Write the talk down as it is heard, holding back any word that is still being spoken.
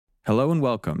Hello and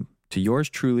welcome to yours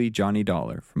truly, Johnny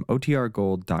Dollar from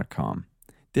OTRGold.com.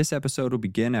 This episode will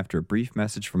begin after a brief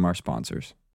message from our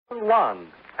sponsors. One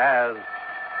has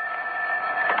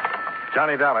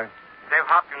Johnny Dollar. Dave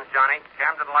Hopkins, Johnny.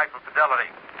 Camden Life and Fidelity.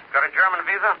 Got a German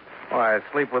visa? Why, I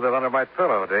sleep with it under my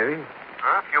pillow, Davy.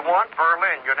 If you want,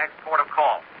 Berlin, your next port of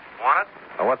call. Want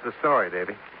it? Well, what's the story,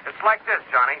 Davy? It's like this,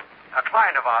 Johnny. A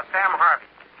client of ours, Sam Harvey,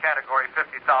 category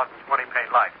 50,000, 20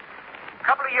 paid life. A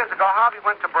couple of years ago, Harvey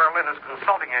went to Berlin as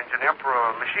consulting engineer for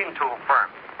a machine tool firm.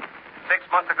 6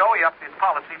 months ago, he upped his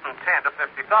policy from 10 to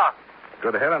 50,000.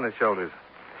 Good head on his shoulders.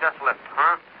 Just listen,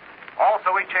 huh?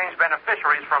 Also, he changed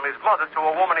beneficiaries from his mother to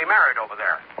a woman he married over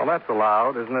there. Well, that's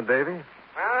allowed, isn't it, Davy?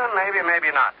 Well, maybe,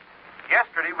 maybe not.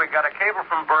 Yesterday, we got a cable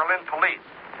from Berlin police.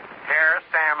 Herr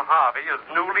Sam Harvey is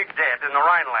newly dead in the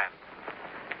Rhineland.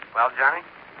 Well, Johnny?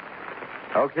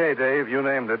 Okay, Dave, you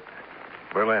named it.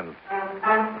 Berlin.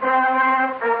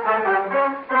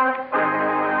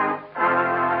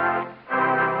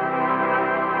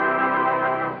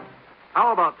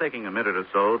 How about taking a minute or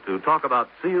so to talk about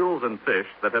seals and fish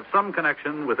that have some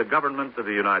connection with the government of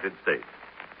the United States?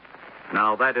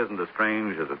 Now, that isn't as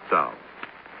strange as it sounds.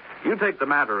 You take the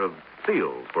matter of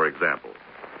seals, for example.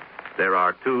 There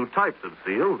are two types of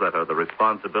seals that are the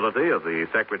responsibility of the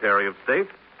Secretary of State.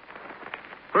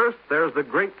 First, there's the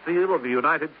Great Seal of the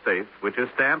United States, which is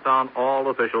stamped on all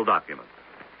official documents.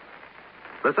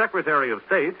 The Secretary of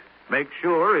State makes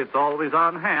sure it's always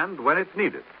on hand when it's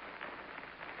needed.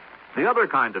 The other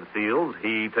kind of seals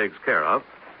he takes care of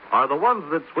are the ones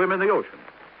that swim in the ocean,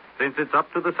 since it's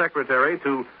up to the Secretary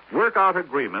to work out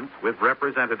agreements with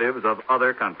representatives of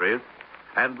other countries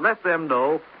and let them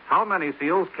know how many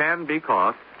seals can be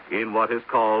caught in what is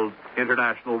called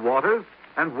international waters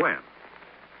and when.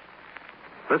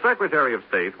 The Secretary of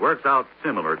State works out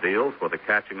similar deals for the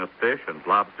catching of fish and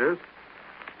lobsters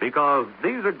because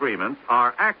these agreements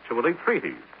are actually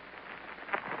treaties.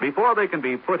 Before they can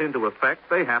be put into effect,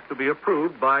 they have to be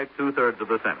approved by 2/3 of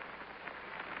the Senate.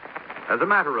 As a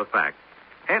matter of fact,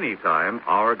 any time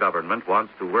our government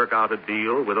wants to work out a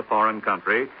deal with a foreign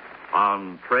country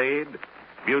on trade,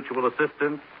 mutual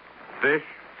assistance, fish,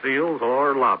 seals,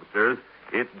 or lobsters,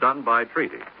 it's done by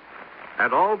treaty.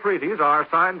 And all treaties are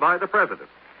signed by the President,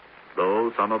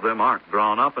 though some of them aren't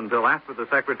drawn up until after the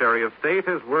Secretary of State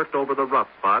has worked over the rough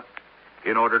spots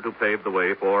in order to pave the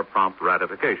way for prompt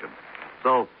ratification.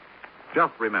 So,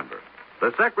 just remember,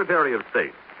 the Secretary of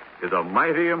State is a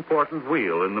mighty important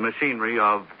wheel in the machinery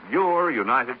of your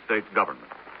United States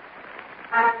government.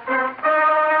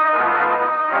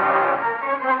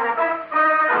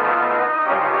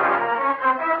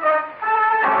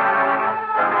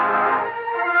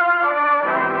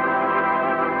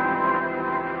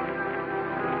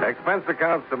 Expense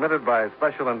account submitted by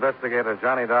Special Investigator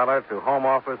Johnny Dollar to Home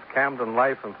Office, Camden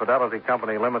Life and Fidelity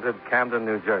Company Limited, Camden,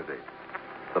 New Jersey.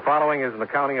 The following is an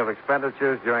accounting of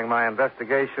expenditures during my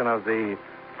investigation of the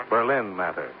Berlin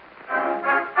matter.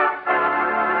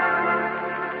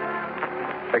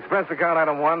 Expense account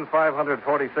item 1,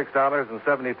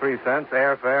 $546.73,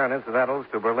 airfare and incidentals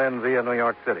to Berlin via New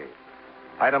York City.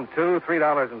 Item 2,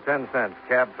 $3.10,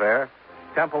 cab fare,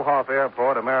 Tempelhof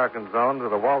Airport, American Zone, to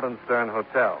the Waldenstern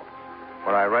Hotel,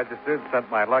 where I registered, sent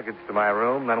my luggage to my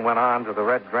room, then went on to the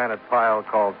red granite pile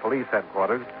called Police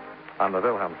Headquarters on the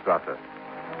Wilhelmstrasse.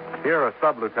 Here, a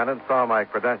sub-lieutenant saw my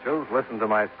credentials, listened to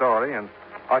my story, and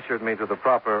ushered me to the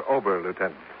proper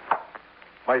Oberlieutenant.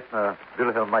 Meissner,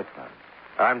 Wilhelm Meissner.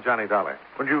 I'm Johnny Dollar.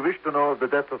 And you wish to know of the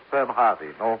death of Sam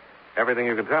Harvey, no? Everything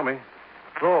you can tell me.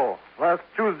 So, last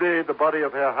Tuesday, the body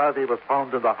of Herr Harvey was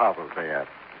found in the harbor there.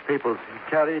 Papers he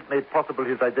carried made possible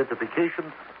his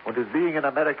identification, and his being an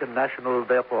American national,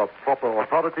 therefore proper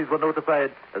authorities were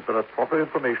notified, as well as proper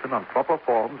information on proper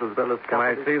forms, as well as... Can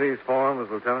I see these forms,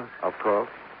 Lieutenant? Of course.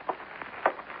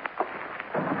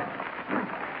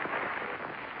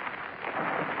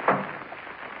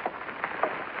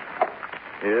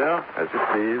 Here, as you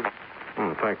please.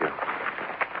 Thank you. It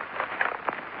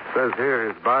says here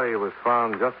his body was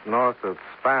found just north of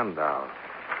Spandau.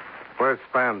 Where's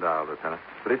Spandau, Lieutenant?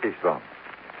 British zone.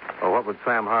 Well, what would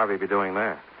Sam Harvey be doing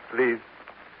there? Please.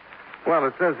 Well,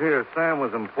 it says here Sam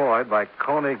was employed by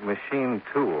Koenig Machine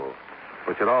Tool,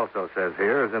 which it also says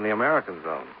here is in the American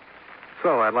Zone.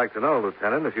 So I'd like to know,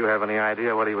 Lieutenant, if you have any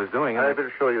idea what he was doing. I will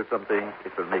show you something.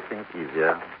 It will make things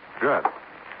easier. Good.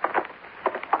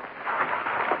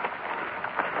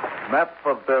 Map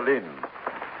of Berlin.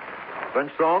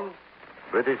 French zone,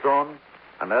 British zone,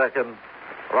 American,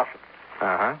 Russian.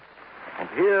 Uh-huh. And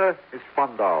here is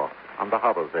Spandau, on the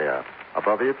harbor there.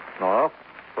 Above it, north,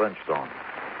 French zone.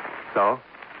 So?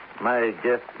 My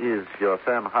guess is your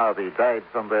Sam Harvey died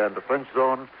somewhere in the French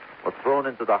zone was thrown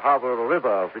into the Harbor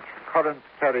River, which currents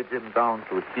carried him down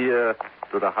to here,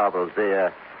 to the harbor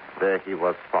there. There he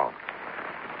was found.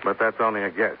 But that's only a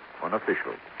guess.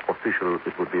 Unofficial. Official,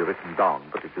 it would be written down,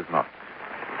 but it is not.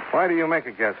 Why do you make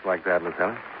a guess like that,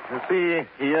 Lieutenant? You see,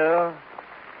 here,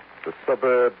 the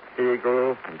suburb,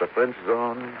 Hegel, and the French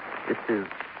zone, it is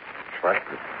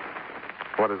trackless.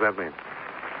 What does that mean?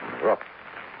 Rough.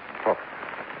 Tough.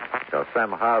 Now,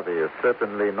 Sam Harvey is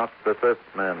certainly not the first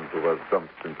man who was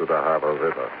dumped into the Harbor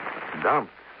River.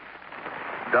 Dumped.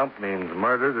 Dump means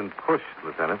murdered and pushed,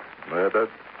 Lieutenant. Murdered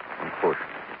and pushed.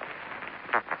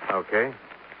 Okay.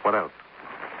 What else?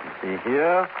 You see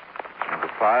here, in the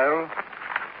file,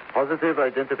 positive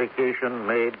identification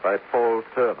made by Paul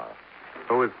Turner.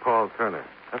 Who is Paul Turner?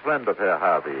 A friend of Herr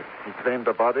Harvey. He claimed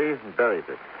the body and buried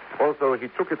it. Also, he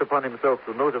took it upon himself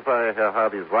to notify Herr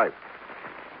Harvey's wife.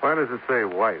 Why does it say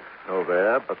wife? No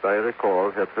there, but I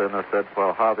recall Herr Turner said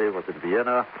Paul Harvey was in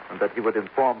Vienna and that he would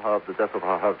inform her of the death of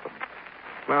her husband.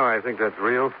 No, I think that's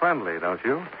real friendly, don't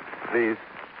you? Please.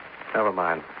 Never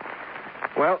mind.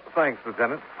 Well, thanks,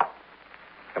 Lieutenant.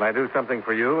 Can I do something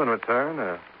for you in return?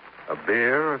 A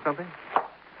beer or something?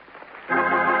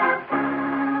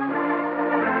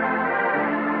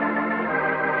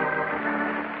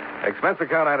 Expense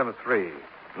account item 3.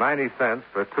 90 cents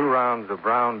for 2 rounds of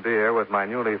brown beer with my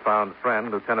newly found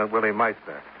friend, Lieutenant Willie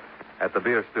Meister, at the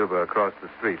beer stube across the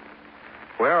street,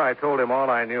 where I told him all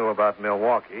I knew about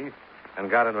Milwaukee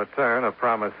and got in return a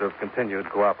promise of continued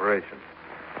cooperation.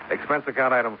 Expense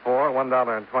account item 4,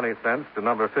 $1.20 to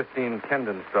number 15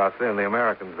 Kendenstrasse in the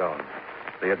American zone,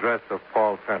 the address of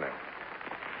Paul Turner.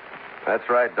 That's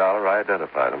right, Dollar. I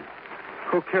identified him.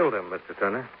 Who killed him, Mr.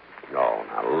 Turner? Oh,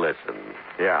 now listen.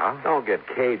 Yeah? Don't get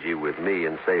cagey with me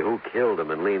and say who killed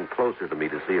him and lean closer to me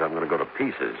to see if I'm going to go to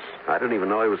pieces. I didn't even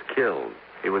know he was killed.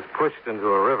 He was pushed into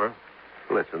a river.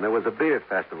 Listen, there was a beer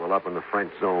festival up in the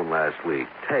French zone last week.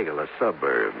 Tegel, a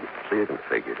suburb. So you can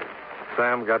figure it.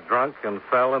 Sam got drunk and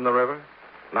fell in the river?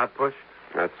 Not pushed?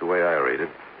 That's the way I read it.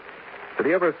 Did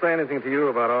he ever say anything to you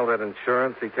about all that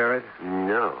insurance he carried?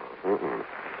 No. Mm-mm.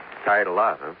 Carried a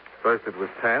lot, huh? First it was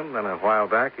 10, then a while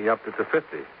back he upped it to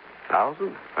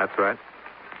 50,000. That's right.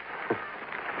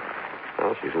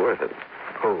 Well, she's worth it.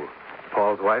 Who?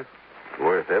 Paul's wife?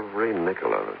 Worth every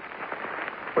nickel of it.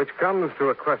 Which comes to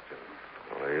a question.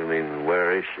 Oh, you mean,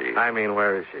 where is she? I mean,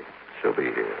 where is she? She'll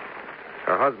be here.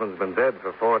 Her husband's been dead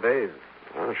for 4 days.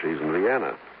 Well, she's in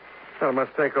Vienna. Well, it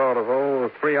must take all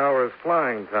of, 3 hours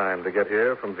flying time to get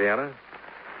here from Vienna.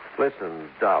 Listen,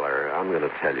 Dollar, I'm going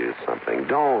to tell you something.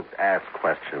 Don't ask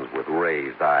questions with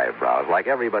raised eyebrows, like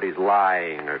everybody's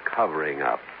lying or covering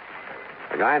up.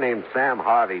 A guy named Sam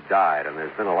Harvey died, and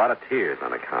there's been a lot of tears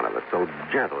on account of it. So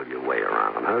gentle your way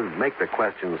around, huh? Make the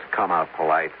questions come out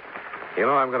polite. You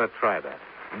know, I'm going to try that.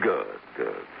 Good.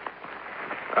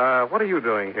 What are you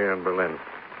doing here in Berlin?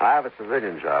 I have a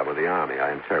civilian job with the Army.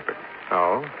 I interpret.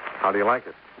 Oh? How do you like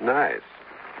it? Nice.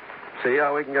 See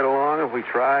how we can get along if we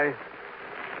try?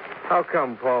 How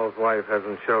come Paul's wife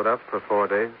hasn't showed up for 4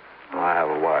 days? I have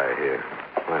a wire here.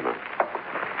 Wait a minute.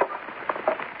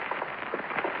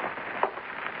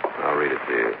 I'll read it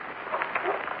to you.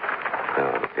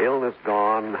 Illness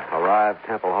gone. Arrived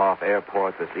Tempelhof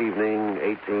Airport this evening,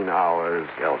 18 hours,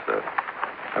 Elsa.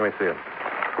 Let me see it.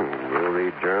 You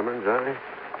read German, Johnny?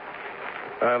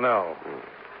 No.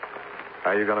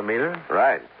 Are you going to meet her?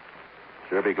 Right.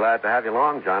 Sure be glad to have you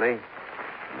along, Johnny.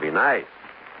 Be nice.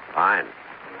 Fine.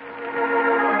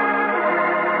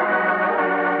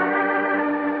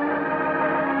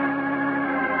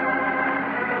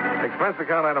 Expense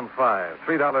account item 5,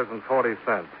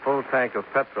 $3.40, full tank of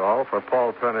petrol for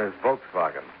Paul Turner's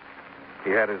Volkswagen.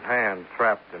 He had his hand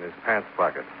trapped in his pants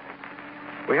pocket.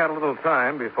 We had a little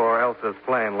time before Elsa's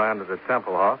plane landed at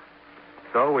Tempelhof,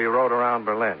 so we rode around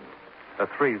Berlin, a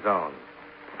 3-zone.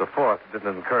 The 4th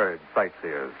didn't encourage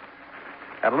sightseers.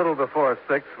 At a little before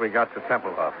 6, we got to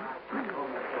Tempelhof.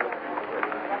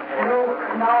 Flug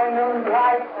 39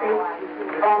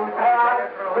 vom Prag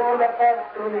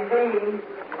Budapest und Wien,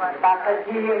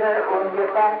 Passagiere und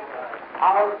Gepäck,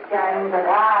 Ausgang 3.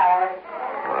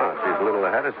 Oh, she's a little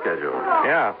ahead of schedule.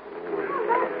 Yeah.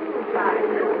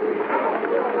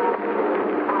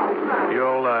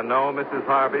 You'll know Mrs.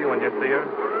 Harvey when you see her?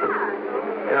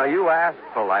 You know, you ask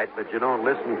polite, but you don't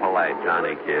listen polite,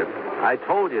 Johnny Kid. I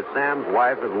told you Sam's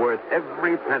wife is worth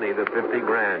every penny the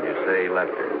 $50,000 you say he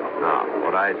left her. Now,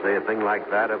 would I say a thing like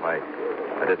that if I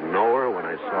didn't know her when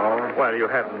I saw her? Well, you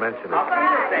hadn't mentioned it.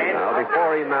 Now,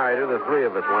 before he married her, the 3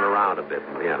 of us went around a bit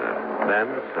in Vienna. Then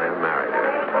Sam married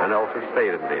her. And Elsa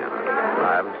stayed in Vienna.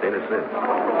 I haven't seen her since.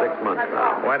 6 months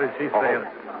now. Why did she stay in?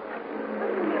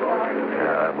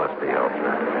 It must be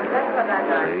Elsa.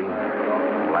 See?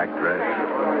 Black dress,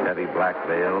 heavy black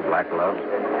veil, black gloves.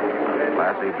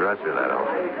 Classy dresser, that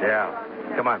Elsa.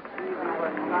 Yeah. Come on.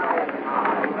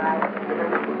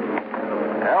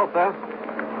 Elsa?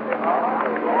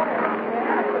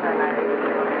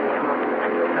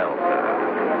 Elsa.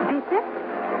 Bitte?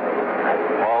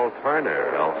 Paul Turner,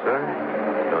 Elsa.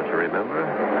 Don't you remember?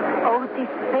 Oh, this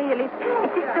veil, it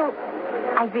is so...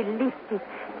 I will lift it.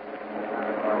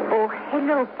 Oh,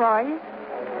 hello, Paul.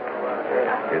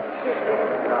 It's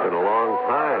been a long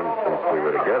time since we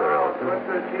were together,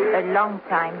 Elsa. A long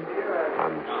time.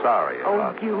 I'm sorry Oh,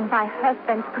 about you, my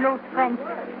husband's close friend,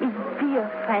 his dear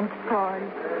friend, Paul.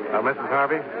 Mrs.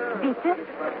 Harvey, Bitte?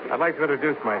 I'd like to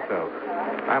introduce myself.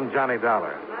 I'm Johnny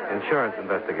Dollar, insurance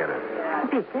investigator.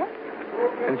 Bitte?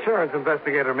 Insurance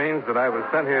investigator means that I was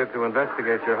sent here to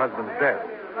investigate your husband's death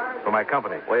for my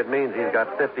company. Well, it means he's got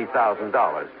 $50,000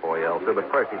 for you, Elsa,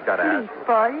 but first he's got to ask. Please,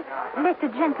 Paul, let the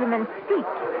gentleman speak.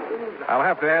 I'll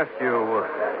have to ask you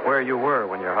where you were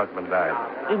when your husband died.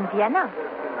 In Vienna.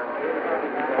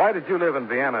 Why did you live in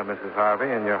Vienna, Mrs. Harvey,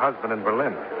 and your husband in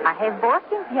Berlin? I have work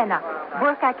in Vienna.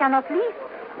 Work I cannot leave.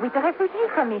 With the refugee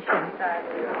commission.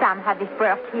 Sam had his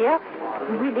work here.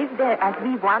 We lived there as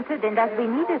we wanted and as we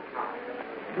needed.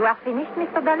 You are finished,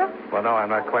 Mr. Dollar? Well, no, I'm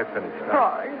not quite finished.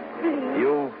 Paul, please.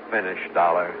 You finish,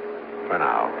 Dollar, for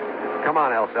now. Come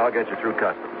on, Elsa, I'll get you through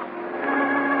customs.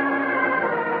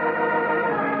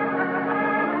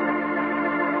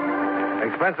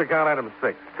 Expense account item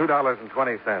 6,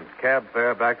 $2.20. Cab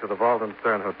fare back to the Walden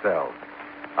Stern Hotel.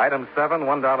 Item 7,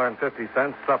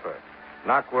 $1.50 supper.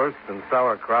 Knockwurst and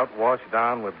sauerkraut washed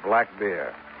down with black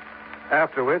beer.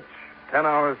 After which, 10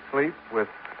 hours sleep with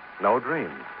no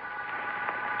dreams.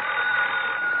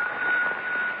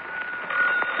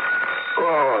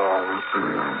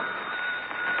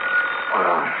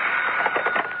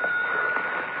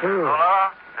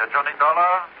 Dollar? Johnny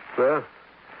Dollar? Sir?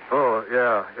 Oh,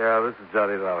 yeah, this is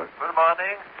Johnny Dollar. Good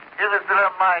morning. Here is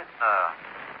Wilhelm Meissner.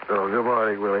 Oh, good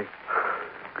morning, Willie.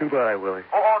 Goodbye, Willie.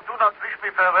 Oh, do not wish me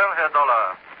farewell, Herr Dollar.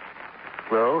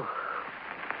 Well,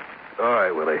 all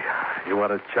right, Willie. You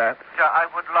want to chat? Yeah, I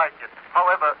would like it.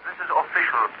 However, this is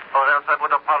official, or else I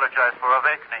would apologize for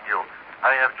awakening you.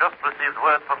 I have just received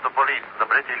word from the police in the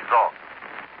British Zone.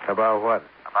 About what?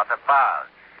 About a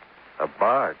barge. A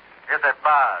barge? Yes, a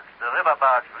barge. The river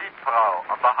barge Liebfrau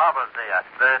on the harbor there.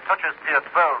 The touches Pier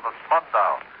 12 of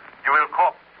Spandau. You will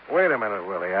come. Wait a minute,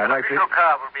 Willie. I'd An like to... official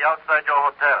car will be outside your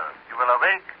hotel. You will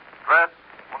awake, dress,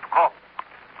 and come.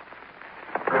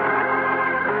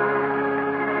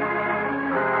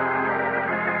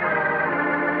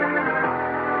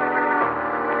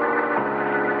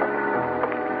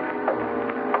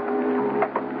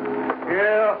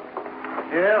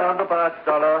 Here, on the barge,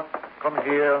 Dollar. Come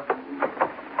here.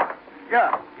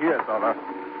 Yeah, here, Dollar.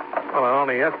 Well,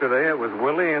 only yesterday it was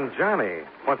Willie and Johnny.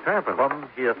 What's happened? Come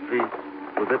here, please,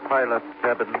 to the pilot's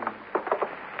cabin.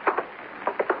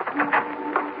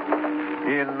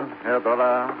 In, Herr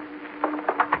Dollar.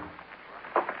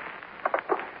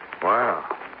 Wow.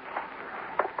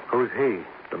 Who's he?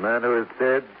 The man who is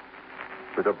dead,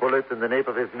 with a bullet in the nape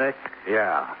of his neck.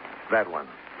 Yeah, that one.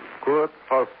 Kurt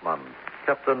Hausmann,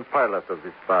 captain pilot of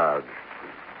this barge.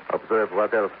 Observe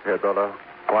what else, Herr Dollar.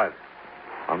 What?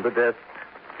 On the desk,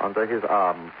 under his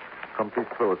arm. Come please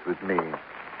close with me.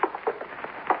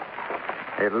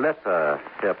 A letter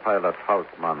Herr Pilot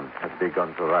Hausmann has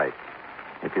begun to write.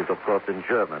 It is, of course, in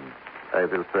German. I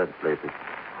will translate it.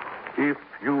 If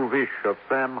you wish of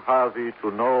Sam Harvey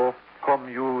to know, come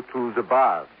you to the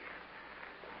barge.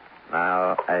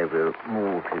 Now I will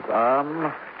move his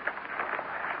arm.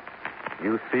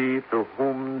 You see to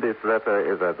whom this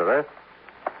letter is addressed?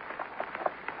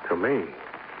 To me.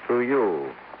 To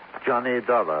you, Johnny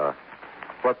Dollar.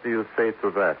 What do you say to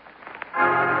that?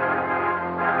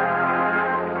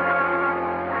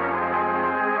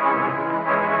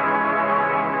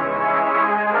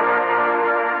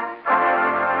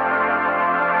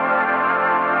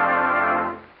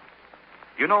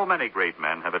 You know, many great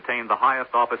men have attained the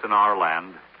highest office in our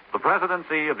land, the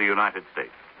presidency of the United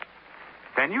States.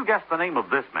 Can you guess the name of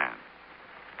this man?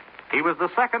 He was the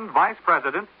second vice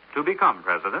president to become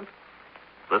president.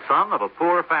 The son of a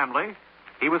poor family,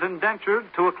 he was indentured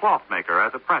to a clothmaker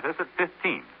as apprentice at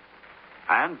 15.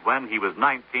 And when he was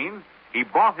 19, he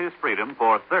bought his freedom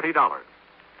for $30.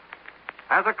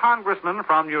 As a congressman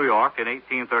from New York in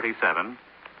 1837,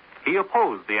 he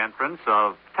opposed the entrance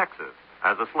of Texas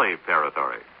as a slave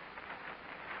territory.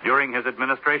 During his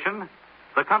administration,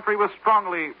 the country was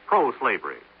strongly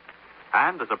pro-slavery.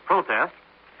 And as a protest,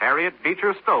 Harriet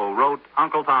Beecher Stowe wrote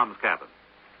Uncle Tom's Cabin.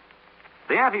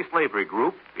 The anti-slavery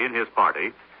group in his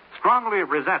party strongly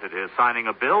resented his signing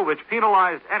a bill which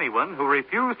penalized anyone who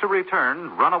refused to return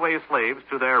runaway slaves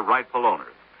to their rightful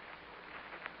owners.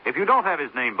 If you don't have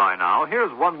his name by now,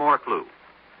 here's one more clue.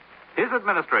 His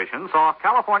administration saw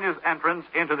California's entrance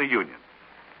into the Union.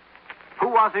 Who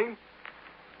was he?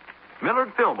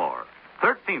 Millard Fillmore,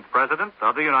 13th President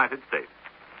of the United States.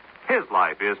 His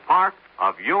life is part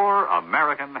of your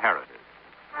American heritage.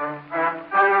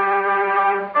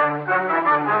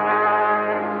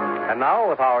 And now,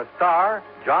 with our star,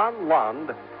 John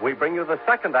Lund, we bring you the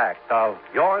second act of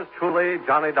Yours Truly,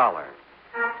 Johnny Dollar.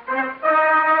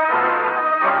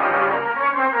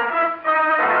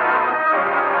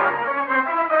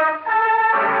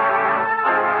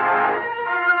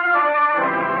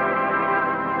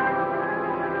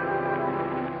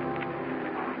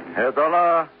 Herr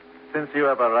Dollar, since you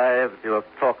have arrived, you have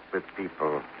talked with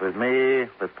people. With me,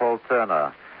 with Paul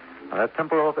Turner. And at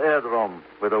Tempelhof Aerodrome,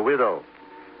 with a widow.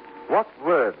 What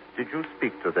words did you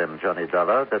speak to them, Johnny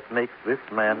Dollar, that makes this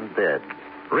man dead?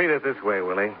 Read it this way,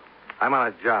 Willie. I'm on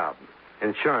a job.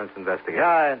 Insurance investigation.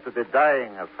 Yeah, into the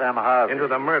dying of Sam Harvey. Into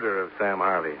the murder of Sam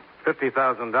Harvey.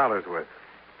 $50,000 worth.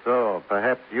 So,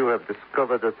 perhaps you have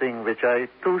discovered a thing which I,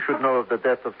 too, should know of the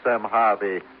death of Sam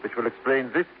Harvey, which will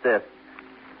explain this death.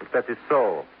 If that is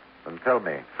so, then tell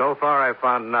me. So far, I've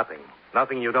found nothing.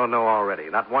 Nothing you don't know already.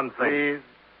 Not one thing. Please.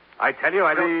 I tell you,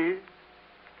 I don't... Please.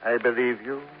 I believe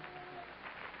you.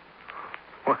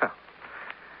 Well,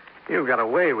 you've got a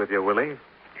way with you, Willie.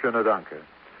 Schöne Danke.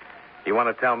 You want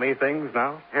to tell me things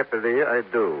now? Happily, I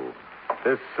do.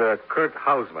 This Kurt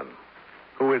Hausman.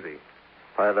 Who is he?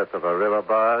 Pilot of a river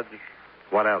barge.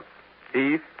 What else?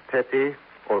 Thief, petty,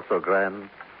 also grand.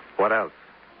 What else?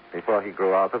 Before he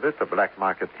grew out of it, a black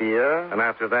marketeer. And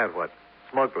after that, what?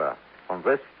 Smuggler. From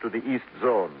west to the east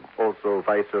zone. Also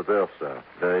vice versa.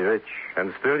 Very rich.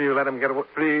 And still you let him get away?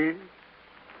 Please.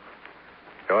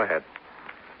 Go ahead.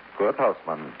 Kurt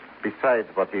Hausman, besides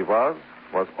what he was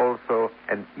also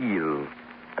an eel.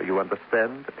 You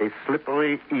understand? A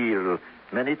slippery eel.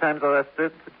 Many times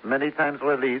arrested, many times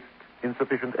released.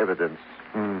 Insufficient evidence.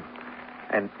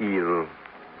 An eel.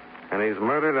 And he's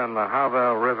murdered on the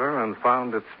Havel River and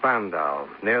found at Spandau,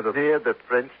 near the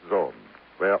French zone,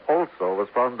 where also was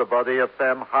found the body of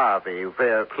Sam Harvey,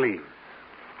 where... Please.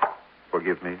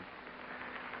 Forgive me.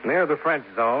 Near the French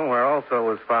zone, where also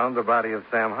was found the body of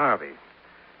Sam Harvey.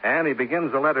 And he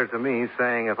begins a letter to me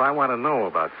saying if I want to know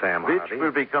about Sam Harvey... Which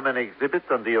will become an exhibit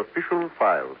on the official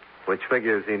files. Which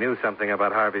figures he knew something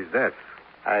about Harvey's death.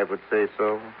 I would say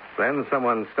so. Then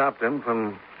someone stopped him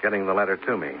from getting the letter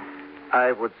to me.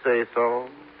 I would say so.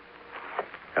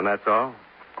 And that's all?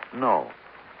 No.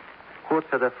 Kurt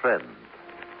had a friend.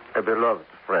 A beloved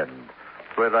friend.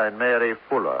 Fräulein Mary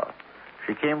Fuller.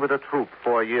 She came with a troop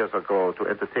 4 years ago to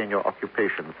entertain your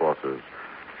occupation forces.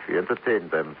 She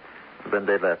entertained them. When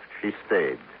they left, she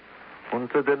stayed.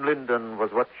 Unter den Linden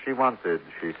was what she wanted,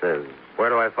 she says. Where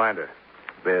do I find her?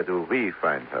 Where do we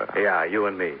find her? Yeah, you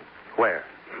and me. Where?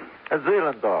 At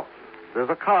Zehlendorf. There's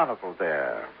a carnival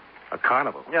there. A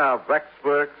carnival? Yeah,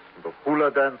 waxworks, the hula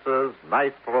dancers,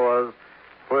 knife throwers.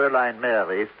 Fräulein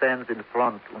Mary stands in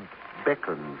front and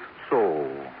beckons so.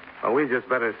 Well, we just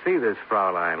better see this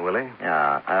Fraulein, Willie.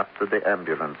 Yeah, after the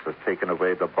ambulance has taken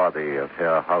away the body of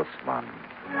Herr Hausmann.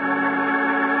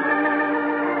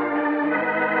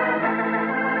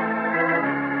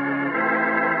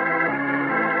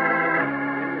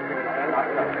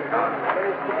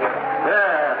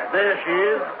 There she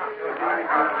is.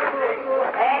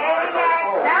 Hey,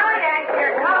 now that's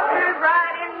your culture's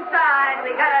right inside.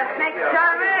 We got a snake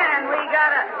charmer and we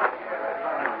got a...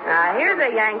 Now, here's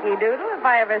a Yankee Doodle, if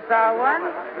I ever saw one.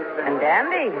 And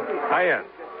dandy. Hiya.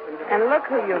 And look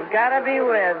who you've got to be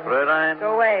with. Fräulein.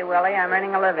 Go away, Willie. I'm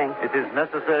earning a living. It is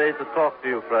necessary to talk to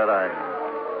you, Fräulein.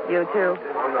 You too?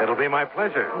 It'll be my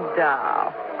pleasure.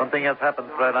 Doll. Something has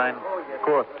happened, Fräulein.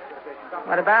 Kurt.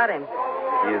 What about him?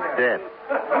 He is dead.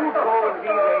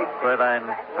 Fräulein,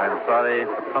 I'm sorry,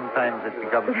 but sometimes it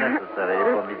becomes necessary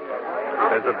for me.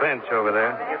 There's a bench over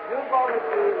there.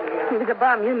 He was a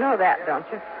bum. You know that, don't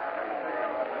you?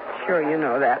 Sure you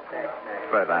know that.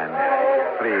 Fräulein,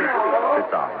 please,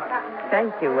 sit down.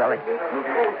 Thank you, Willie.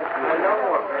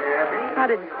 How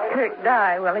did Kurt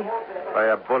die, Willie? By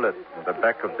a bullet in the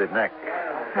back of the neck.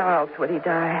 How else would he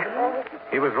die?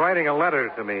 He was writing a letter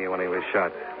to me when he was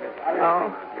shot.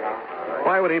 Oh?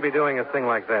 Why would he be doing a thing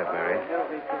like that, Mary?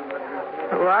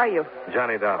 Who are you?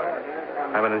 Johnny Dollar.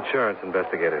 I'm an insurance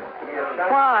investigator.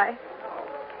 Why?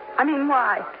 I mean,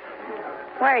 why?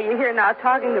 Why are you here now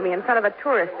talking to me in front of a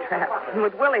tourist trap? And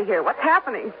with Willie here, what's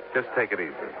happening? Just take it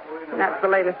easy. That's the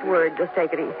latest word. Just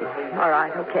take it easy. All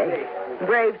right, okay.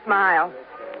 Brave smile.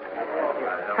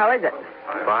 How is it?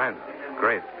 Fine.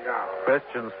 Great.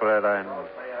 Questions, Fräulein.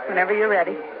 Whenever you're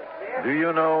ready. Do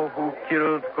you know who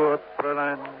killed Kurt,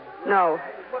 Fräulein? No.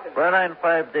 Fräulein,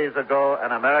 5 days ago,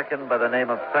 an American by the name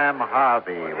of Sam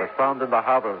Harvey was found in the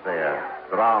harbor there,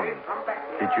 drowned.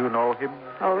 Did you know him?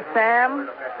 Old Sam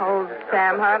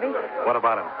Harvey. What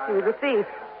about him? He was a thief.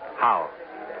 How?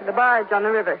 The barge on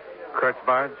the river. Kurt's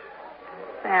barge?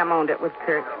 Sam owned it with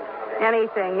Kurt.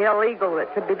 Anything illegal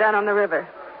that could be done on the river.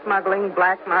 Smuggling,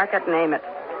 black market, name it.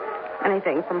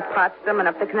 Anything from Potsdam and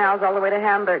up the canals all the way to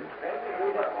Hamburg.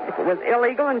 If it was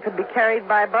illegal and could be carried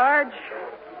by barge,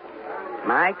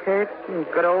 my Kurt and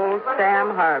good old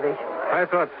Sam Harvey. I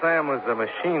thought Sam was a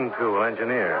machine tool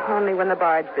engineer. Only when the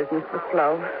barge business was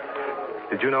slow.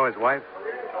 Did you know his wife?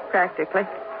 Practically.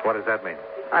 What does that mean?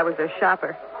 I was her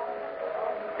shopper.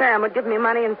 Sam would give me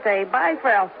money and say, buy for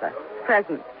Elsa.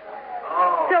 Presents.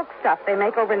 Silk stuff they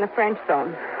make over in the French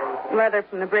zone. Leather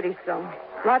from the British zone.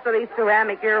 Lots of these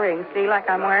ceramic earrings, see, like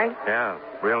I'm wearing? Yeah,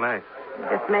 real nice.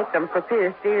 Just make them for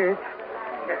pierced ears.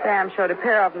 Sam showed a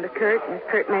pair of them to Kurt, and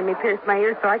Kurt made me pierce my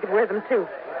ears so I could wear them, too.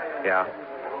 Yeah?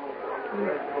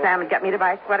 Sam would get me to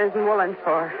buy sweaters and woolens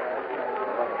for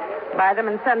her. Buy them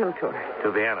and send them to her.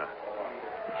 To Vienna?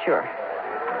 Sure.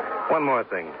 One more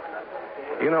thing.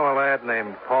 You know a lad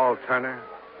named Paul Turner?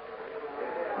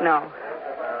 No.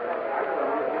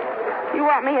 You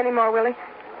want me anymore, Willie?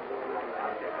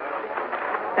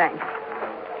 Thanks.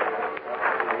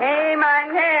 Hey,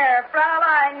 mein Herr,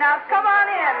 Fraulein, now come on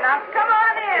in. Now come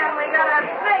on in. We got a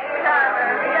snake charmer.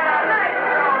 We got a nice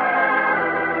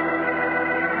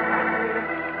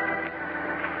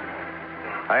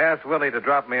I asked Willie to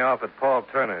drop me off at Paul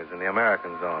Turner's in the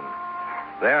American zone.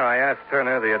 There, I asked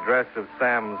Turner the address of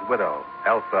Sam's widow,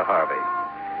 Elsa Harvey.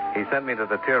 He sent me to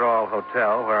the Tyrol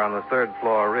Hotel, where on the third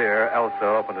floor rear, Elsa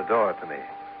opened a door to me.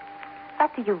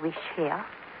 What do you wish here?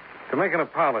 To make an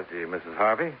apology, Mrs.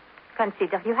 Harvey.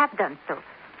 Consider you have done so.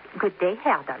 Good day,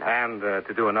 Herr Dollar. And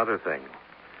to do another thing.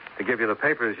 To give you the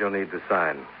papers you'll need to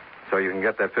sign, so you can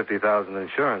get that $50,000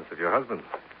 insurance of your husband's.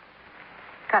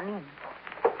 Come in.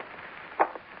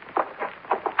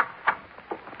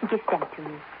 Give them to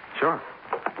me. Sure.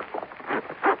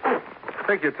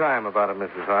 Take your time about it,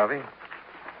 Mrs. Harvey.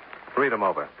 Read them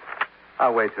over.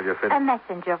 I'll wait till you're finished. A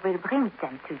messenger will bring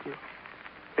them to you.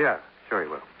 Yeah, sure he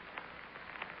will.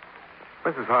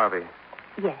 Mrs. Harvey.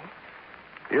 Yes.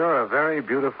 You're a very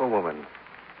beautiful woman.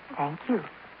 Thank you.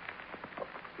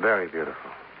 Very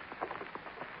beautiful.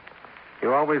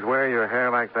 You always wear your hair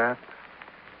like that?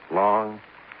 Long,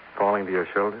 falling to your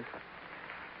shoulders?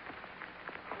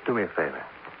 Do me a favor.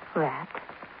 What?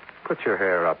 Put your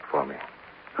hair up for me.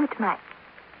 Put my...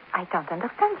 I don't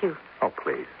understand you. Oh,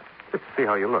 please. Just see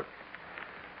how you look.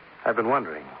 I've been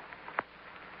wondering.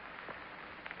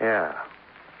 Yeah.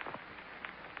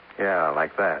 Yeah,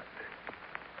 like that.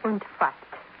 Und what,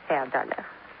 Herr Dollar?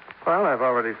 Well, I've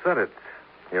already said it.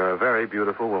 You're a very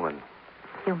beautiful woman.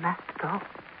 You must go.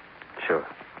 Sure.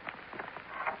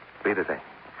 Wiedersehen.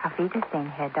 Auf Wiedersehen,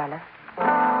 Herr Dollar.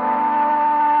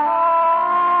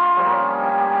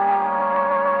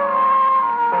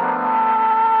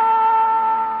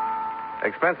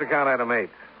 Expense account item 8,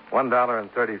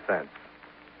 $1.30.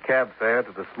 Cab fare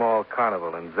to the small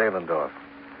carnival in Zehlendorf.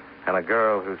 And a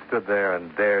girl who stood there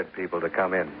and dared people to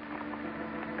come in.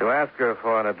 To ask her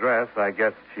for an address, I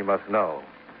guess she must know.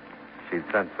 She'd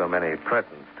sent so many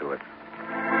presents to it.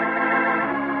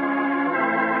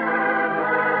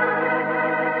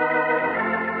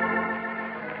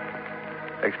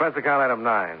 Expense account item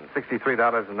 9,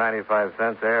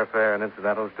 $63.95, airfare and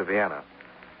incidentals to Vienna.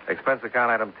 Expense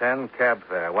account item 10, cab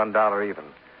fare, $1 even,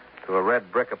 to a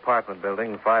red brick apartment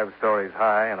building 5 stories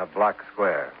high and a block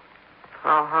square.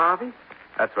 Frau Harvey?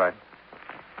 That's right.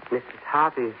 Mrs.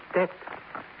 Harvey is dead.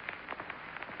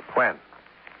 When?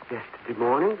 Yesterday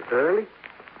morning, early.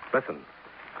 Listen,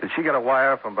 did she get a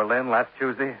wire from Berlin last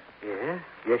Tuesday?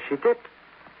 Yes, she did.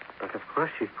 But of course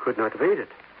she could not read it.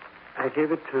 I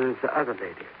gave it to the other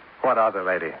lady. What other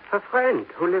lady? Her friend,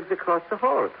 who lives across the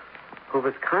hall, who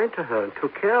was kind to her and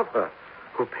took care of her,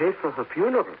 who paid for her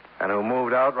funeral. And who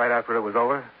moved out right after it was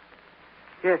over?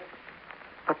 Yes,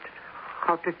 but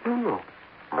how did you know?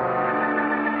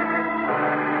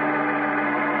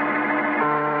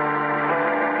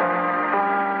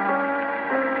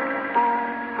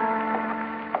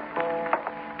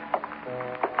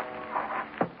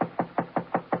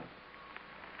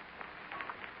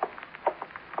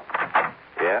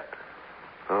 Yeah?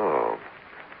 Oh.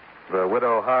 The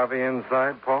widow Harvey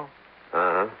inside, Paul?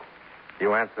 Uh-huh.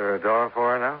 You answer her door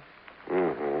for her now?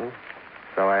 Mm-hmm.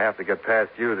 So I have to get past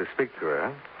you to speak to her,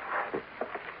 huh?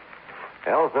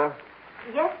 Elsa,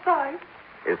 Yes, Paul.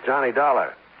 It's Johnny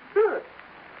Dollar. Good.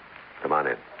 Come on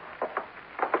in.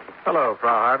 Hello,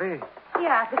 Frau Harvey. Here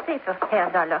are the papers,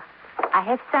 Herr Dollar. I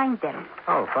have signed them.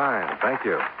 Oh, fine. Thank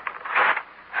you.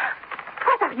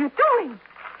 What are you doing?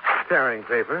 Tearing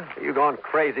paper? Are you going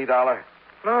crazy, Dollar?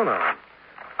 No.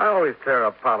 I always tear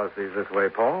up policies this way,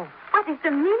 Paul. What is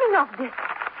the meaning of this?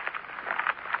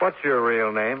 What's your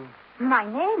real name? My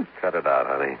name? Cut it out,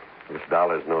 honey. This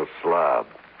Dollar's no slob.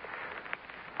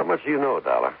 How much do you know,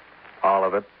 Dollar? All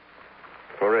of it.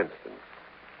 For instance.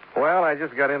 Well, I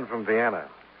just got in from Vienna.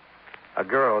 A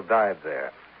girl died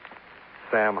there.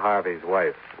 Sam Harvey's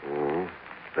wife. Mm-hmm.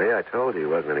 See, I told you he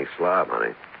wasn't any slob,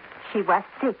 honey. She was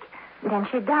sick. Then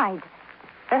she died.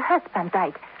 Her husband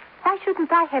died. Why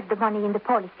shouldn't I have the money in the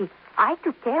policy? I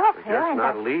took care of her It's and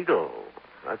not legal.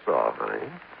 That's all, honey.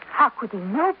 How could he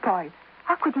know, Paul?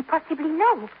 How could he possibly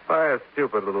know? By a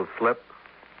stupid little slip.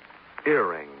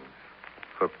 Earrings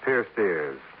for pierced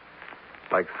ears.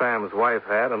 Like Sam's wife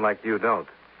had and like you don't.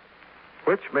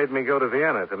 Which made me go to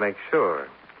Vienna to make sure.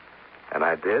 And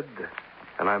I did,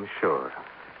 and I'm sure.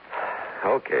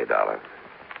 Okay, Dollar.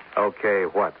 Okay,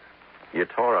 what? You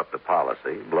tore up the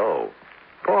policy. Blow.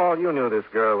 Paul, you knew this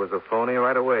girl was a phony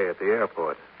right away at the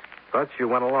airport. But you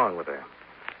went along with her.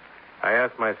 I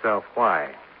asked myself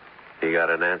why. You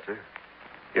got an answer?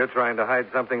 You're trying to hide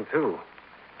something, too.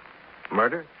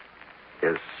 Murder?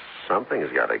 Yes,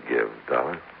 something's got to give,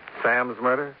 Dollar. Sam's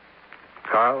murder?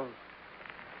 Carl's?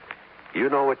 You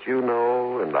know what you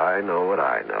know, and I know what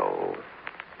I know.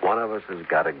 One of us has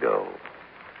got to go.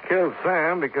 Killed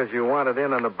Sam because you wanted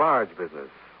in on the barge business.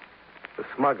 The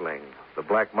smuggling, the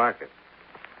black market.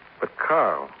 But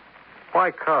Carl.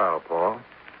 Why Carl, Paul?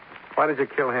 Why did you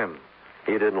kill him?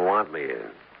 He didn't want me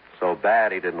in. So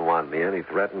bad he didn't want me in, he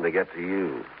threatened to get to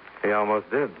you. He almost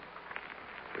did.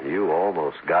 And you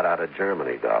almost got out of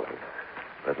Germany, Dollar.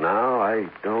 But now I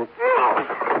don't...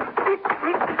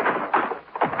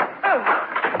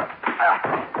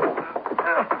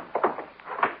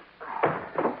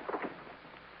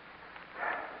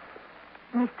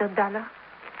 Mr. Dollar?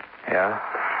 Yeah?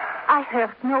 I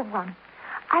hurt no one.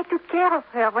 I took care of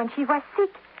her when she was sick.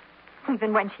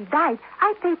 Even when she died,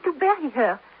 I paid to bury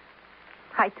her.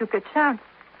 I took a chance,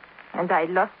 and I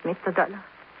lost Mr. Dollar.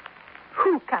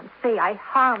 Who can say I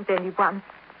harmed anyone?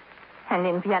 And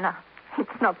in Vienna, it's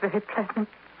not very pleasant.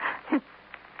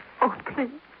 Oh, please.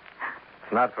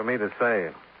 It's not for me to say.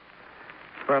 It's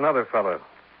for another fellow.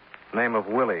 Name of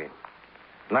Willie.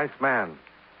 Nice man.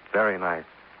 Very nice.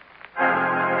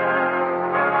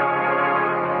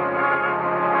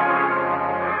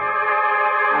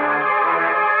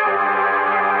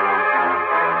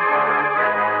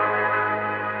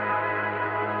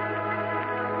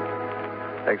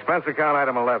 Expense account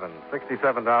item 11,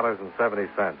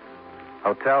 $67.70.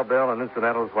 Hotel bill and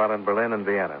incidentals while in Berlin and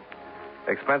Vienna.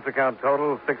 Expense account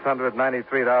total,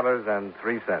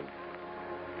 $693.03.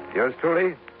 Yours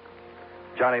truly,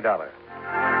 Johnny Dollar.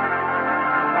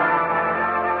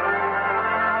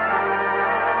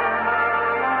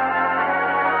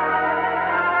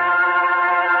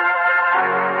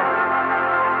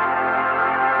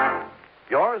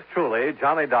 Yours truly,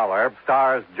 Johnny Dollar,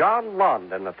 stars John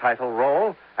Lund in the title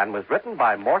role and was written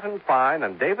by Morton Fine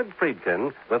and David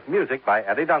Friedkin with music by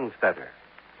Eddie Dunstetter.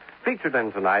 Featured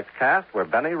in tonight's cast were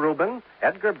Benny Rubin,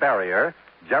 Edgar Barrier,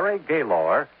 Jerry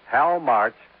Gaylor, Hal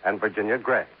March, and Virginia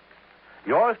Gregg.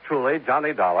 Yours truly,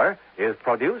 Johnny Dollar, is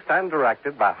produced and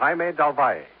directed by Jaime Del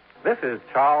Valle. This is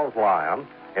Charles Lyon,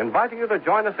 inviting you to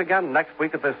join us again next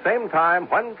week at the same time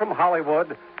when from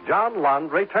Hollywood, John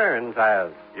Lund returns as...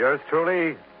 Yours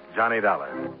truly, Johnny Dollar.